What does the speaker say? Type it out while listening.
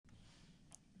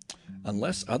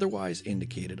Unless otherwise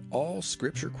indicated, all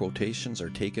scripture quotations are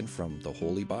taken from the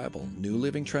Holy Bible, New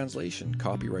Living Translation,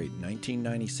 copyright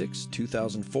 1996,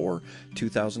 2004,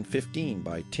 2015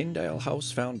 by Tyndale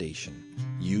House Foundation.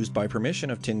 Used by permission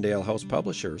of Tyndale House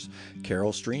Publishers,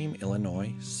 Carroll Stream,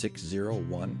 Illinois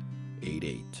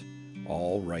 60188.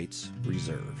 All rights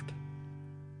reserved.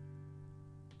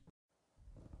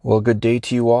 Well, good day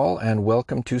to you all, and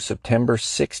welcome to September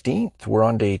 16th. We're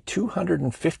on day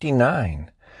 259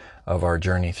 of our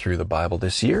journey through the Bible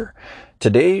this year.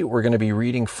 Today, we're going to be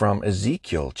reading from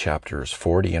Ezekiel chapters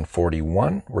 40 and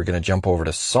 41. We're going to jump over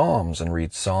to Psalms and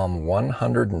read Psalm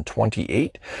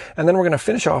 128. And then we're going to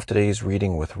finish off today's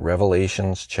reading with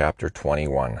Revelations chapter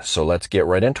 21. So let's get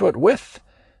right into it with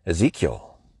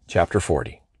Ezekiel chapter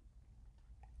 40.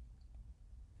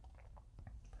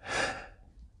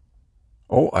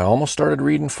 Oh, I almost started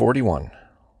reading 41.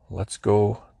 Let's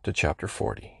go to chapter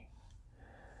 40.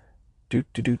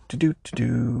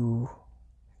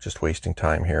 Just wasting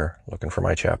time here, looking for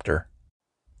my chapter.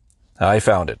 I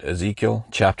found it, Ezekiel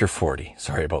chapter 40.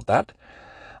 Sorry about that.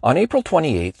 On April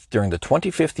 28th, during the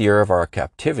 25th year of our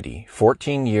captivity,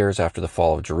 14 years after the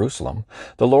fall of Jerusalem,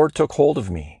 the Lord took hold of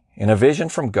me. In a vision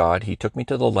from God, he took me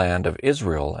to the land of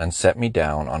Israel and set me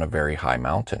down on a very high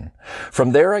mountain.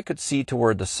 From there I could see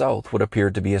toward the south what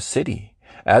appeared to be a city.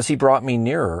 As he brought me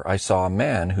nearer, I saw a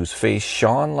man whose face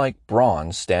shone like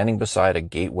bronze standing beside a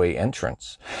gateway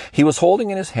entrance. He was holding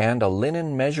in his hand a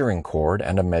linen measuring cord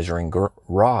and a measuring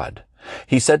rod.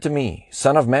 He said to me,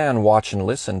 "Son of man, watch and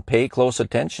listen. Pay close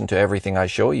attention to everything I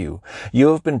show you.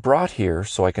 You have been brought here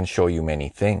so I can show you many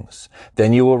things.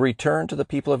 Then you will return to the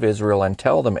people of Israel and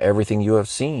tell them everything you have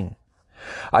seen."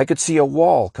 I could see a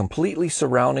wall completely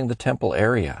surrounding the temple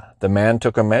area. The man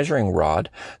took a measuring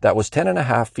rod that was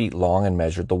 10.5 feet long and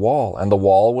measured the wall, and the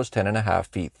wall was 10.5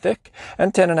 feet thick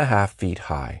and 10.5 feet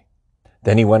high.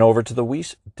 Then he went over to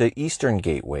the eastern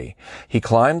gateway. He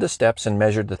climbed the steps and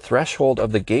measured the threshold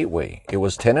of the gateway. It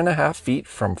was 10.5 feet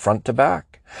from front to back.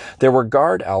 There were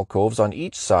guard alcoves on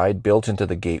each side built into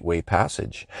the gateway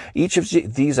passage. Each of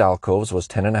these alcoves was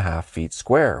 10.5 feet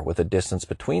square, with a distance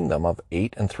between them of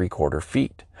 8¾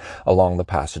 feet along the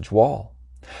passage wall.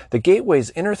 The gateway's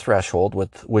inner threshold,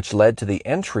 which led to the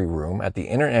entry room at the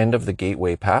inner end of the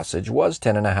gateway passage, was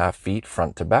 10.5 feet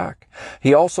front to back.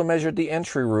 He also measured the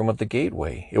entry room of the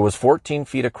gateway. It was 14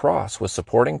 feet across, with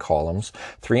supporting columns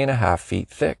 3.5 feet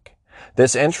thick.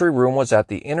 This entry room was at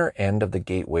the inner end of the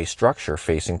gateway structure,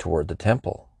 facing toward the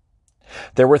temple.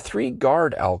 There were 3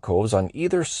 guard alcoves on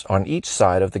each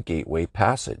side of the gateway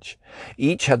passage.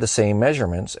 Each had the same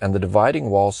measurements, and the dividing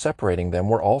walls separating them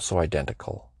were also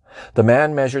identical. The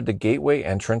man measured the gateway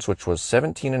entrance, which was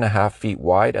 17.5 feet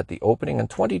wide at the opening and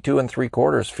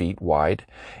 22¾ feet wide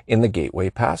in the gateway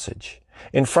passage.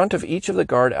 In front of each of the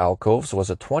guard alcoves was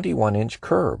a 21-inch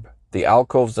curb. The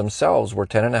alcoves themselves were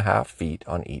 10.5 feet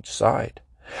on each side.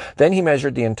 Then he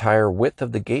measured the entire width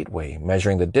of the gateway,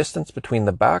 measuring the distance between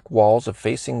the back walls of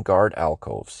facing guard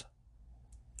alcoves.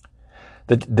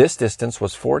 This distance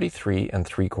was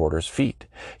 43¾ feet.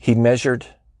 He measured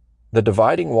the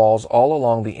dividing walls all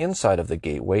along the inside of the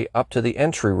gateway up to the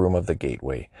entry room of the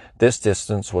gateway. This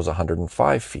distance was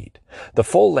 105 feet. The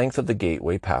full length of the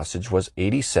gateway passage was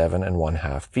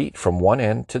 87½ feet from one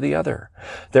end to the other.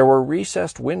 There were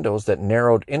recessed windows that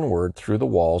narrowed inward through the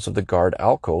walls of the guard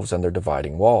alcoves and their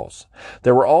dividing walls.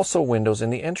 There were also windows in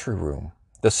the entry room.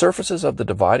 The surfaces of the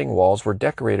dividing walls were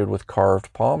decorated with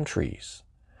carved palm trees.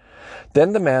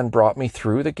 Then the man brought me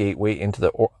through the gateway into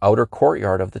the outer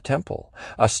courtyard of the temple.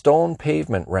 A stone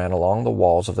pavement ran along the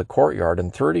walls of the courtyard,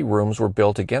 and 30 rooms were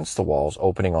built against the walls,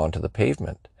 opening onto the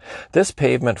pavement. This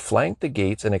pavement flanked the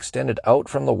gates and extended out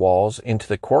from the walls into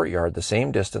the courtyard the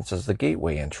same distance as the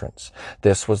gateway entrance.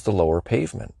 This was the lower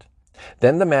pavement.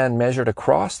 Then the man measured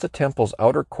across the temple's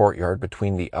outer courtyard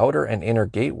between the outer and inner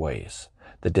gateways.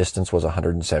 The distance was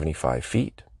 175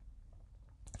 feet.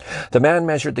 The man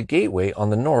measured the gateway on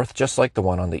the north just like the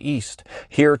one on the east.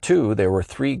 Here, too, there were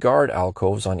 3 guard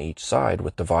alcoves on each side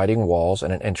with dividing walls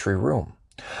and an entry room.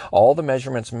 All the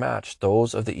measurements matched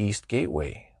those of the east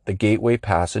gateway. The gateway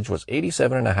passage was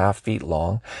 87.5 feet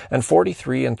long and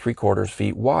 43¾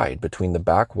 feet wide between the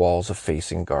back walls of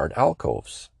facing guard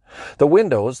alcoves. The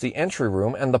windows, the entry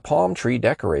room, and the palm tree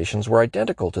decorations were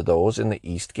identical to those in the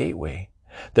east gateway.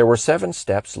 There were 7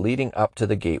 steps leading up to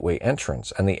the gateway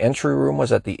entrance, and the entry room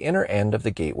was at the inner end of the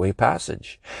gateway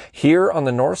passage. Here on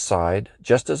the north side,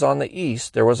 just as on the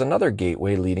east, there was another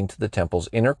gateway leading to the temple's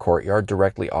inner courtyard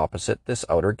directly opposite this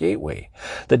outer gateway.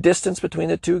 The distance between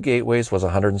the 2 gateways was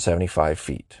 175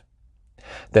 feet.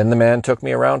 Then the man took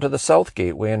me around to the south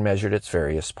gateway and measured its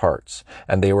various parts,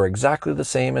 and they were exactly the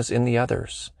same as in the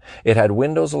others. It had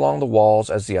windows along the walls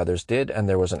as the others did, and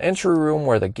there was an entry room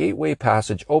where the gateway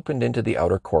passage opened into the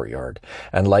outer courtyard.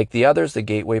 And like the others, the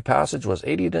gateway passage was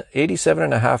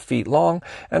 87.5 feet long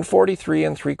and 43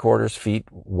 3/4 feet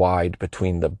wide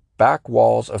between the back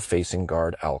walls of facing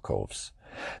guard alcoves.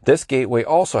 This gateway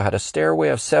also had a stairway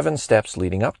of 7 steps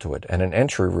leading up to it, and an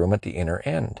entry room at the inner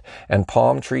end, and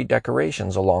palm tree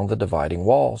decorations along the dividing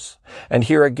walls. And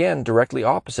here again, directly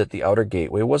opposite the outer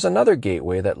gateway, was another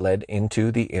gateway that led into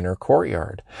the inner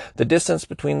courtyard. The distance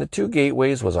between the 2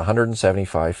 gateways was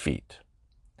 175 feet.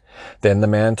 Then the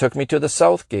man took me to the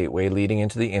south gateway leading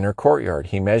into the inner courtyard.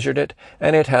 He measured it,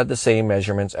 and it had the same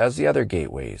measurements as the other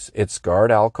gateways. Its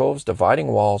guard alcoves, dividing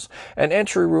walls, and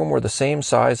entry room were the same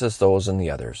size as those in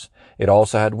the others. It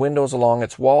also had windows along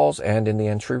its walls and in the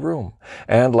entry room.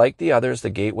 And like the others, the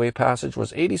gateway passage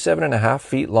was 87.5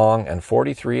 feet long and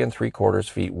 43 3/4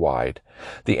 feet wide.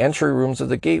 The entry rooms of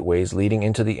the gateways leading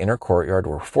into the inner courtyard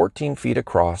were 14 feet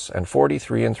across and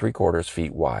 43 3/4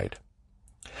 feet wide.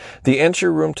 The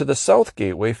entry room to the south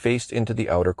gateway faced into the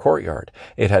outer courtyard.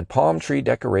 It had palm tree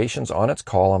decorations on its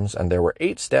columns, and there were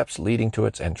 8 steps leading to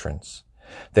its entrance.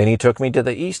 Then he took me to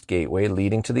the east gateway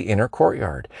leading to the inner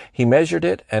courtyard. He measured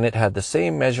it, and it had the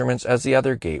same measurements as the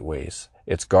other gateways.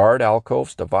 Its guard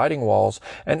alcoves, dividing walls,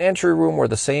 and entry room were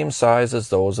the same size as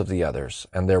those of the others,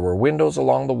 and there were windows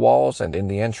along the walls and in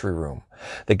the entry room.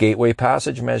 The gateway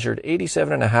passage measured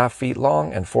 87.5 feet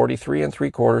long and 43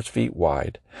 3/4 feet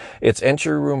wide. Its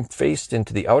entry room faced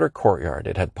into the outer courtyard.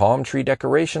 It had palm tree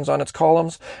decorations on its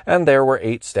columns, and there were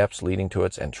 8 steps leading to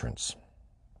its entrance.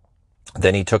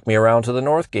 Then he took me around to the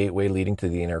north gateway leading to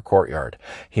the inner courtyard.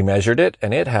 He measured it,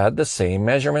 and it had the same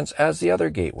measurements as the other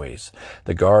gateways.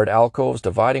 The guard alcoves,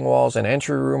 dividing walls, and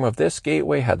entry room of this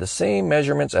gateway had the same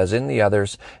measurements as in the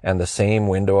others, and the same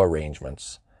window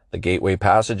arrangements. The gateway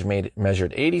passage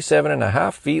measured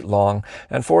 87.5 feet long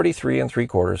and 43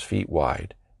 3/4 feet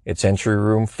wide. Its entry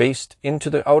room faced into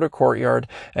the outer courtyard,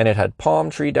 and it had palm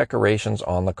tree decorations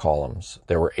on the columns.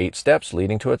 There were 8 steps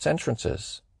leading to its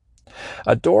entrances.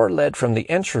 A door led from the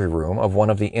entry room of one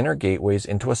of the inner gateways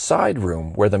into a side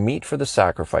room where the meat for the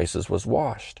sacrifices was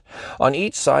washed. On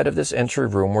each side of this entry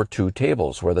room were 2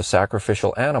 tables where the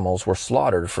sacrificial animals were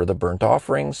slaughtered for the burnt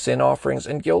offerings, sin offerings,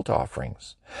 and guilt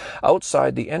offerings.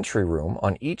 Outside the entry room,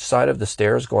 on each side of the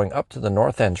stairs going up to the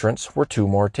north entrance, were 2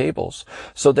 more tables.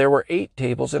 So there were 8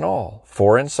 tables in all,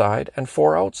 4 inside and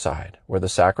 4 outside, where the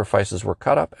sacrifices were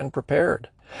cut up and prepared.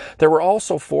 There were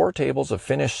also 4 tables of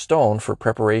finished stone for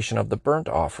preparation of the burnt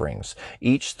offerings,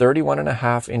 each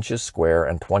 31.5 inches square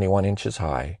and 21 inches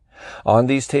high. On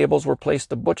these tables were placed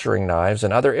the butchering knives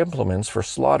and other implements for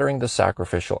slaughtering the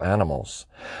sacrificial animals.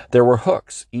 There were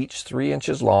hooks, each 3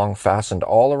 inches long, fastened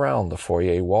all around the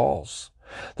foyer walls.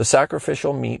 The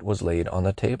sacrificial meat was laid on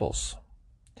the tables.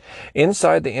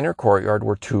 Inside the inner courtyard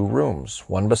were 2 rooms,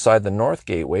 one beside the north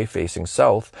gateway facing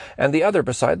south, and the other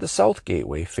beside the south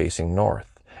gateway facing north.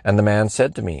 And the man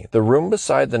said to me, "The room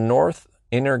beside the north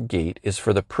inner gate is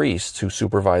for the priests who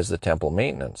supervise the temple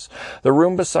maintenance. The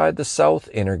room beside the south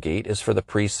inner gate is for the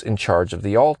priests in charge of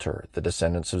the altar, the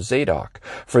descendants of Zadok,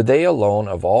 for they alone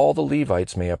of all the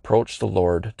Levites may approach the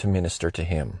Lord to minister to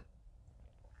him."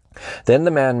 Then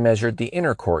the man measured the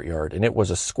inner courtyard, and it was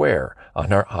a square,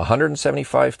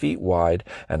 175 feet wide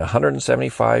and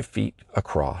 175 feet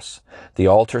across. The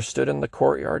altar stood in the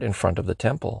courtyard in front of the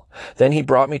temple. Then he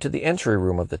brought me to the entry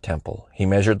room of the temple. He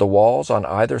measured the walls on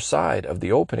either side of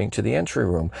the opening to the entry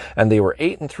room, and they were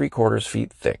 8 3/4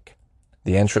 feet thick.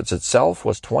 The entrance itself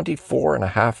was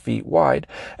 24.5 feet wide,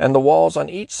 and the walls on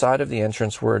each side of the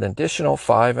entrance were an additional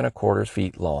 5 1/4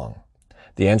 feet long.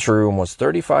 The entry room was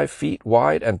 35 feet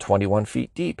wide and 21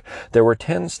 feet deep. There were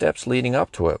 10 steps leading up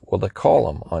to it with a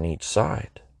column on each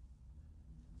side.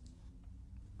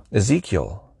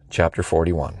 Ezekiel chapter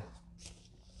 41.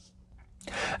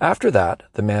 After that,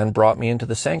 the man brought me into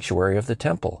the sanctuary of the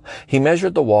temple. He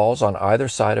measured the walls on either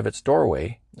side of its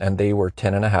doorway, and they were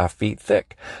 10.5 feet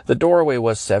thick. The doorway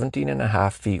was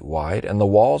 17.5 feet wide, and the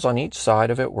walls on each side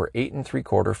of it were 8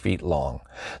 3/4 feet long.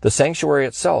 The sanctuary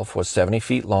itself was 70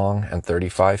 feet long and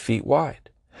 35 feet wide.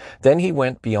 Then he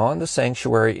went beyond the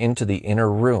sanctuary into the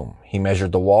inner room. He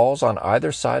measured the walls on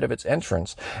either side of its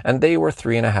entrance, and they were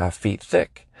 3.5 feet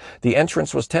thick. The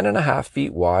entrance was 10.5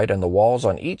 feet wide, and the walls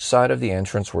on each side of the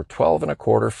entrance were 12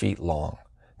 1/4 feet long.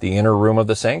 The inner room of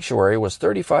the sanctuary was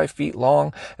 35 feet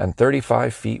long and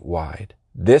 35 feet wide.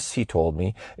 This, he told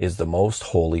me, is the most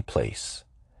holy place.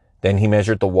 Then he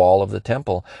measured the wall of the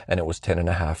temple, and it was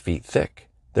 10.5 feet thick.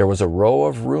 There was a row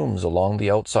of rooms along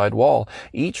the outside wall.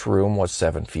 Each room was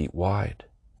 7 feet wide.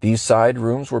 These side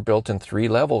rooms were built in 3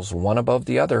 levels, one above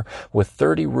the other, with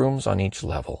 30 rooms on each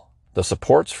level. The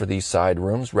supports for these side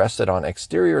rooms rested on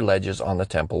exterior ledges on the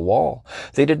temple wall.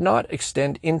 They did not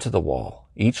extend into the wall.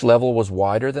 Each level was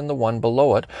wider than the one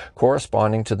below it,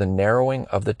 corresponding to the narrowing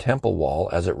of the temple wall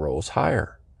as it rose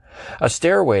higher. A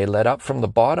stairway led up from the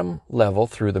bottom level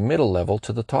through the middle level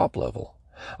to the top level.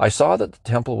 I saw that the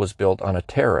temple was built on a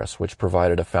terrace which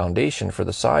provided a foundation for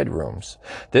the side rooms.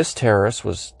 This terrace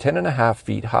was 10.5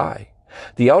 feet high.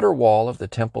 The outer wall of the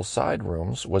temple's side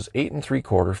rooms was 8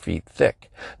 3/4 feet thick.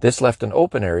 This left an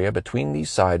open area between these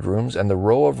side rooms and the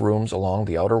row of rooms along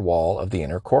the outer wall of the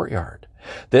inner courtyard.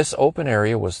 This open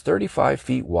area was 35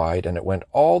 feet wide, and it went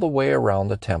all the way around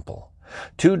the temple.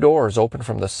 2 doors opened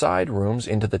from the side rooms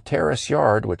into the terrace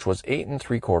yard, which was 8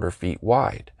 3/4 feet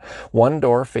wide. One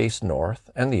door faced north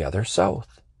and the other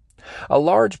south. A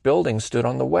large building stood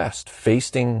on the west,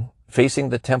 facing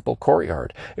the temple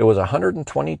courtyard. It was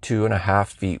 122.5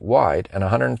 feet wide and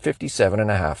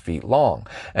 157.5 feet long,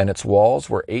 and its walls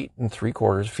were 8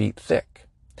 3/4 feet thick.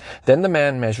 Then the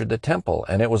man measured the temple,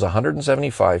 and it was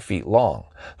 175 feet long.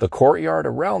 The courtyard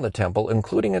around the temple,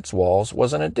 including its walls,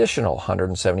 was an additional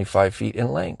 175 feet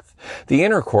in length. The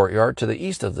inner courtyard to the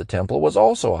east of the temple was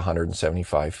also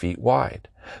 175 feet wide.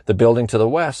 The building to the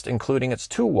west, including its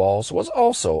 2 walls, was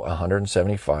also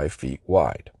 175 feet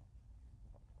wide.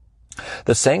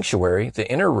 The sanctuary, the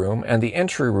inner room, and the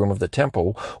entry room of the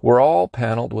temple were all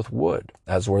paneled with wood,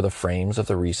 as were the frames of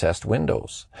the recessed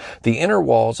windows. The inner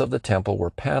walls of the temple were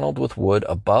paneled with wood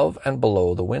above and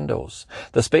below the windows.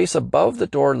 The space above the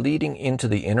door leading into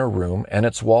the inner room and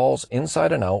its walls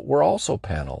inside and out were also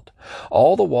paneled.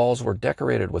 All the walls were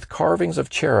decorated with carvings of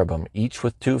cherubim, each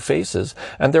with 2 faces,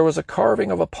 and there was a carving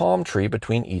of a palm tree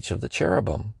between each of the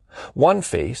cherubim. One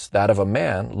face, that of a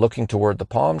man, looking toward the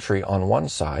palm tree on one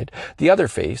side. The other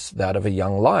face, that of a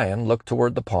young lion, looked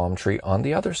toward the palm tree on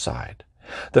the other side.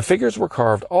 The figures were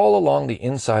carved all along the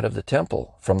inside of the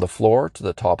temple, from the floor to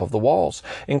the top of the walls,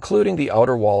 including the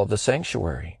outer wall of the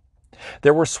sanctuary.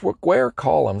 There were square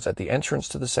columns at the entrance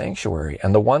to the sanctuary,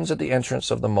 and the ones at the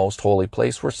entrance of the most holy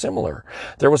place were similar.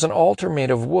 There was an altar made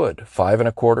of wood, 5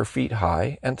 1/4 feet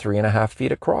high and 3.5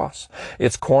 feet across.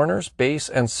 Its corners, base,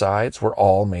 and sides were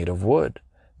all made of wood.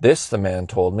 This, the man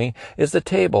told me, is the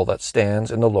table that stands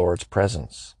in the Lord's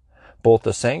presence. Both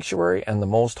the sanctuary and the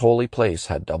most holy place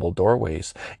had double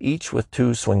doorways, each with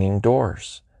 2 swinging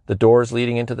doors. The doors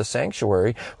leading into the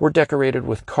sanctuary were decorated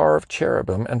with carved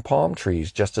cherubim and palm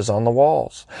trees, just as on the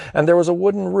walls, and there was a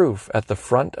wooden roof at the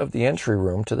front of the entry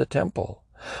room to the temple.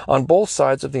 On both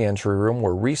sides of the entry room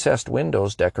were recessed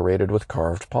windows decorated with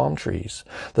carved palm trees.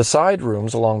 The side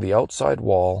rooms along the outside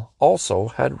wall also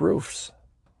had roofs.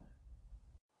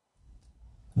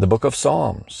 The Book of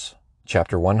Psalms,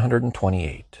 chapter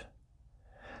 128.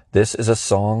 This is a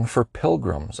song for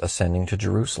pilgrims ascending to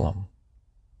Jerusalem.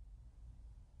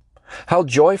 How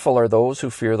joyful are those who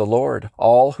fear the Lord,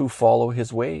 all who follow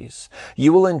his ways.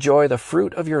 You will enjoy the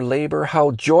fruit of your labor.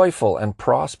 How joyful and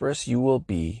prosperous you will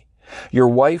be. Your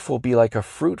wife will be like a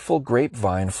fruitful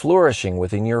grapevine flourishing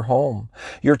within your home.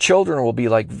 Your children will be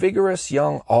like vigorous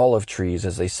young olive trees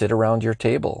as they sit around your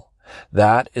table.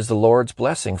 That is the Lord's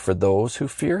blessing for those who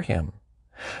fear him.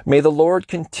 May the Lord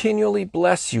continually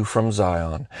bless you from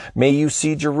Zion. May you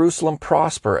see Jerusalem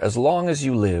prosper as long as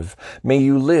you live. May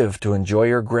you live to enjoy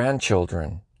your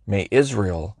grandchildren. May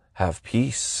Israel have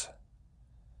peace.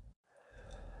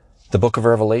 The Book of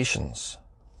Revelations,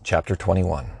 chapter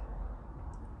 21.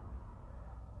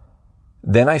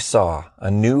 Then I saw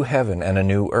a new heaven and a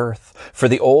new earth, for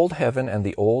the old heaven and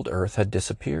the old earth had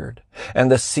disappeared, and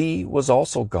the sea was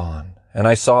also gone. And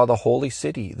I saw the holy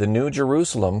city, the new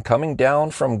Jerusalem, coming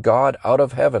down from God out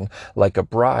of heaven like a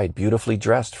bride beautifully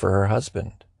dressed for her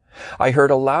husband. I heard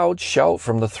a loud shout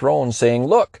from the throne saying,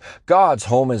 "Look, God's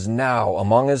home is now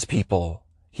among his people.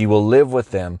 He will live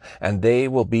with them, and they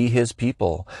will be his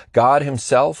people. God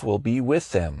himself will be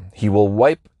with them. He will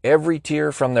wipe every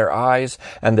tear from their eyes,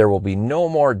 and there will be no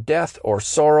more death or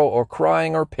sorrow or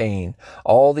crying or pain.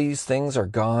 All these things are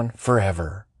gone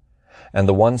forever." And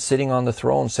the one sitting on the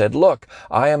throne said, "Look,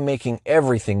 I am making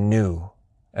everything new."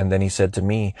 And then he said to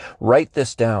me, "Write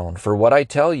this down, for what I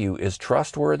tell you is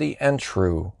trustworthy and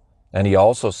true." And he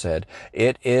also said,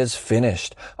 "It is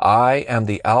finished. I am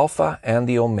the Alpha and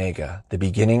the Omega, the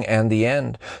beginning and the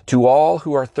end. To all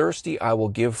who are thirsty, I will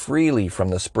give freely from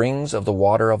the springs of the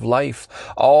water of life.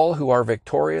 All who are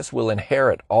victorious will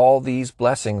inherit all these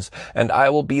blessings, and I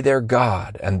will be their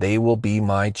God, and they will be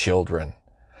my children.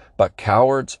 But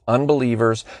cowards,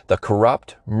 unbelievers, the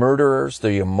corrupt, murderers,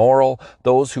 the immoral,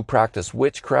 those who practice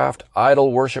witchcraft,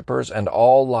 idol worshippers, and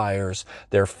all liars,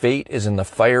 their fate is in the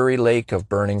fiery lake of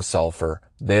burning sulfur.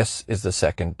 This is the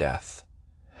second death.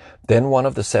 Then one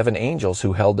of the 7 angels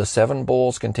who held the 7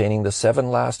 bowls containing the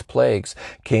 7 last plagues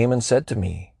came and said to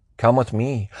me, "Come with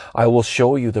me, I will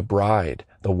show you the bride,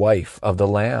 the wife of the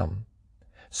Lamb."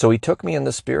 So he took me in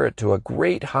the Spirit to a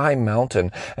great high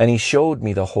mountain, and he showed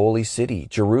me the holy city,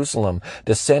 Jerusalem,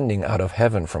 descending out of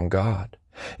heaven from God.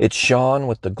 It shone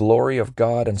with the glory of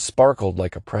God and sparkled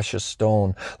like a precious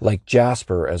stone, like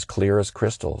jasper, as clear as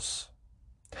crystals.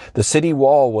 The city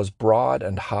wall was broad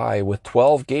and high, with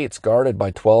 12 gates guarded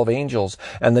by 12 angels,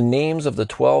 and the names of the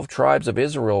 12 tribes of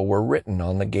Israel were written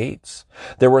on the gates.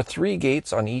 There were 3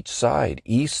 gates on each side,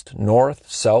 east, north,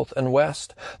 south, and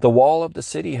west. The wall of the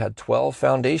city had 12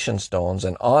 foundation stones,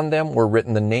 and on them were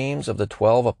written the names of the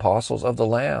 12 apostles of the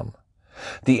Lamb.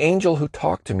 The angel who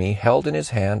talked to me held in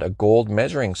his hand a gold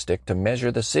measuring stick to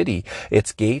measure the city,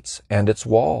 its gates, and its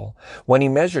wall. When he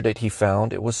measured it, he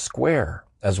found it was square,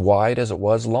 as wide as it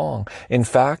was long. In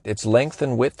fact, its length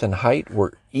and width and height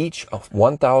were each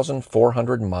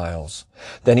 1,400 miles.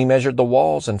 Then he measured the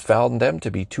walls and found them to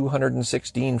be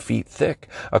 216 feet thick,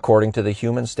 according to the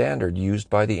human standard used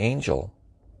by the angel.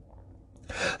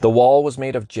 The wall was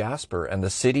made of jasper, and the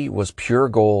city was pure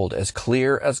gold, as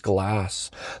clear as glass.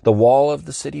 The wall of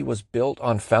the city was built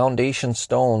on foundation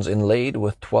stones inlaid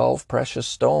with 12 precious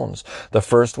stones. The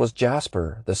first was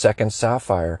jasper, the second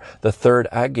sapphire, the third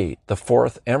agate, the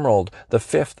fourth emerald, the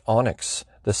fifth onyx,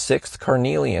 the 6th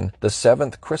carnelian, the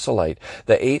 7th chrysolite,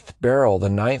 the 8th beryl, the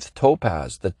 9th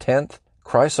topaz, the 10th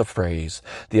chrysoprase,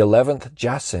 the 11th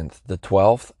jacinth, the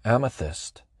 12th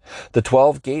amethyst. The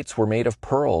 12 gates were made of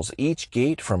pearls, each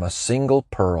gate from a single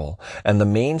pearl, and the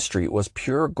main street was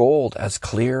pure gold, as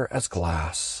clear as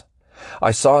glass.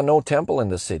 I saw no temple in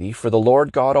the city, for the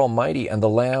Lord God Almighty and the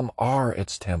Lamb are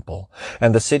its temple.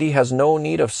 And the city has no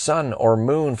need of sun or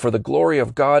moon, for the glory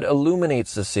of God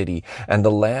illuminates the city, and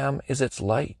the Lamb is its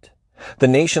light. The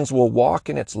nations will walk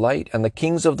in its light, and the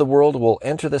kings of the world will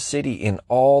enter the city in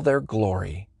all their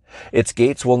glory. Its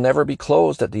gates will never be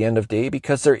closed at the end of day,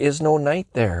 because there is no night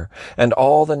there, and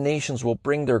all the nations will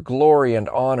bring their glory and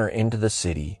honor into the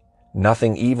city.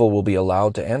 Nothing evil will be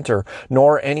allowed to enter,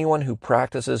 nor anyone who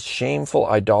practices shameful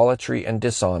idolatry and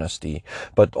dishonesty,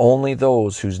 but only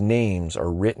those whose names are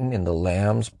written in the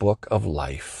Lamb's book of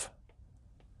life.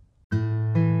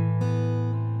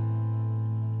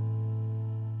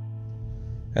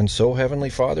 And so, Heavenly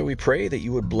Father, we pray that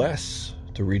you would bless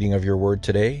the reading of your word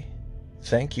today.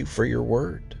 Thank you for your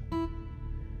word.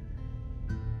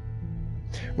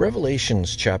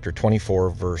 Revelations chapter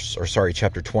 21 verse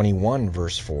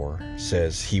 4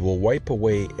 says, "He will wipe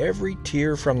away every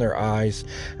tear from their eyes,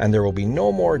 and there will be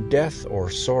no more death or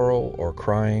sorrow or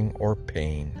crying or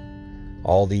pain.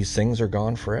 All these things are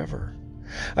gone forever."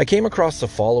 I came across the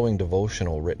following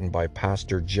devotional written by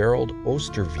Pastor Gerald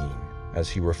Osterveen as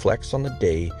he reflects on the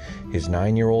day his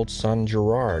 9-year-old son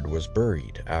Gerard was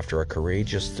buried after a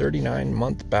courageous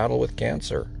 39-month battle with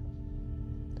cancer.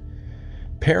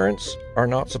 Parents are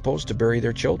not supposed to bury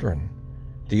their children.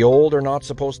 The old are not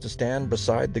supposed to stand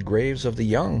beside the graves of the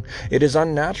young. It is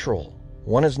unnatural.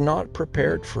 One is not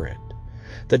prepared for it.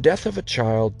 The death of a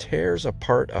child tears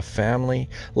apart a family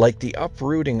like the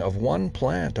uprooting of one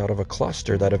plant out of a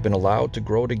cluster that have been allowed to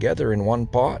grow together in one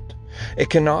pot. It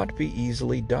cannot be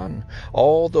easily done.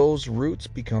 All those roots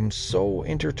become so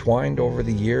intertwined over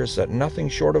the years that nothing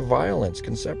short of violence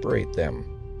can separate them,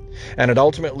 and it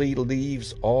ultimately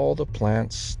leaves all the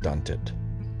plants stunted.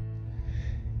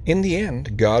 In the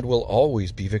end, God will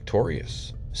always be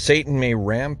victorious. Satan may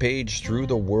rampage through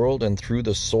the world and through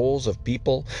the souls of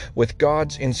people with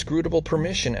God's inscrutable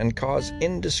permission and cause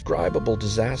indescribable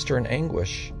disaster and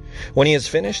anguish. When he is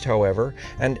finished, however,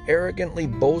 and arrogantly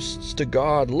boasts to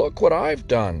God, "Look what I've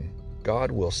done,"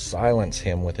 God will silence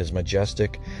him with his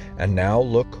majestic, "And now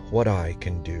look what I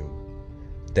can do."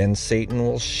 Then Satan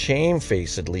will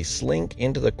shamefacedly slink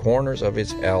into the corners of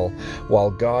his hell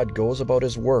while God goes about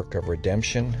his work of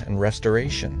redemption and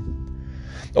restoration.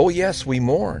 Oh yes, we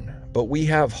mourn, but we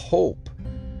have hope,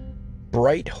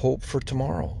 bright hope for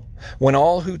tomorrow, when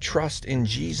all who trust in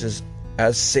Jesus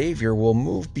as Savior will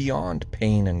move beyond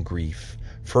pain and grief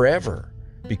forever,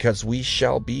 because we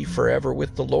shall be forever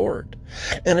with the Lord.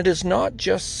 And it is not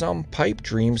just some pipe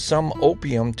dream, some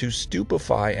opium to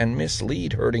stupefy and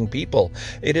mislead hurting people.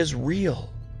 It is real,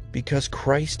 because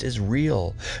Christ is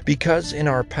real, because in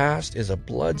our past is a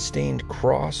blood-stained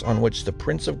cross on which the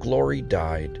Prince of Glory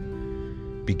died,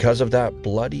 Because of that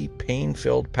bloody,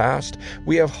 pain-filled past,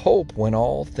 we have hope when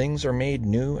all things are made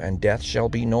new, and death shall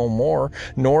be no more,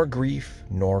 nor grief,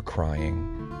 nor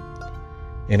crying.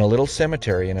 In a little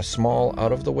cemetery in a small,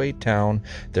 out-of-the-way town,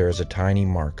 there is a tiny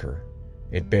marker.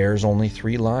 It bears only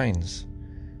 3 lines.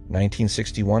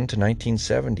 1961 to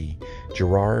 1970,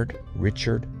 Gerard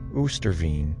Richard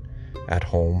Oosterveen, at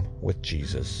home with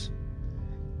Jesus.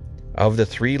 Of the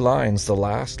 3 lines, the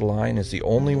last line is the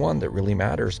only one that really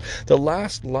matters. The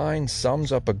last line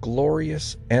sums up a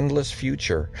glorious, endless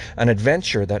future, an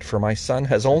adventure that for my son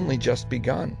has only just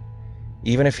begun.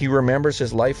 Even if he remembers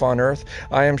his life on earth,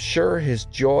 I am sure his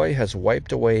joy has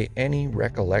wiped away any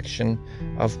recollection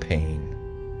of pain.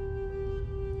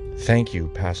 Thank you,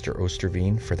 Pastor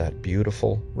Oosterveen, for that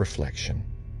beautiful reflection.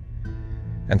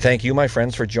 And thank you, my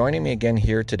friends, for joining me again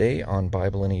here today on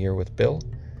Bible in a Year with Bill.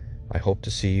 I hope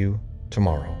to see you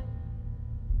tomorrow.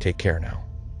 Take care now.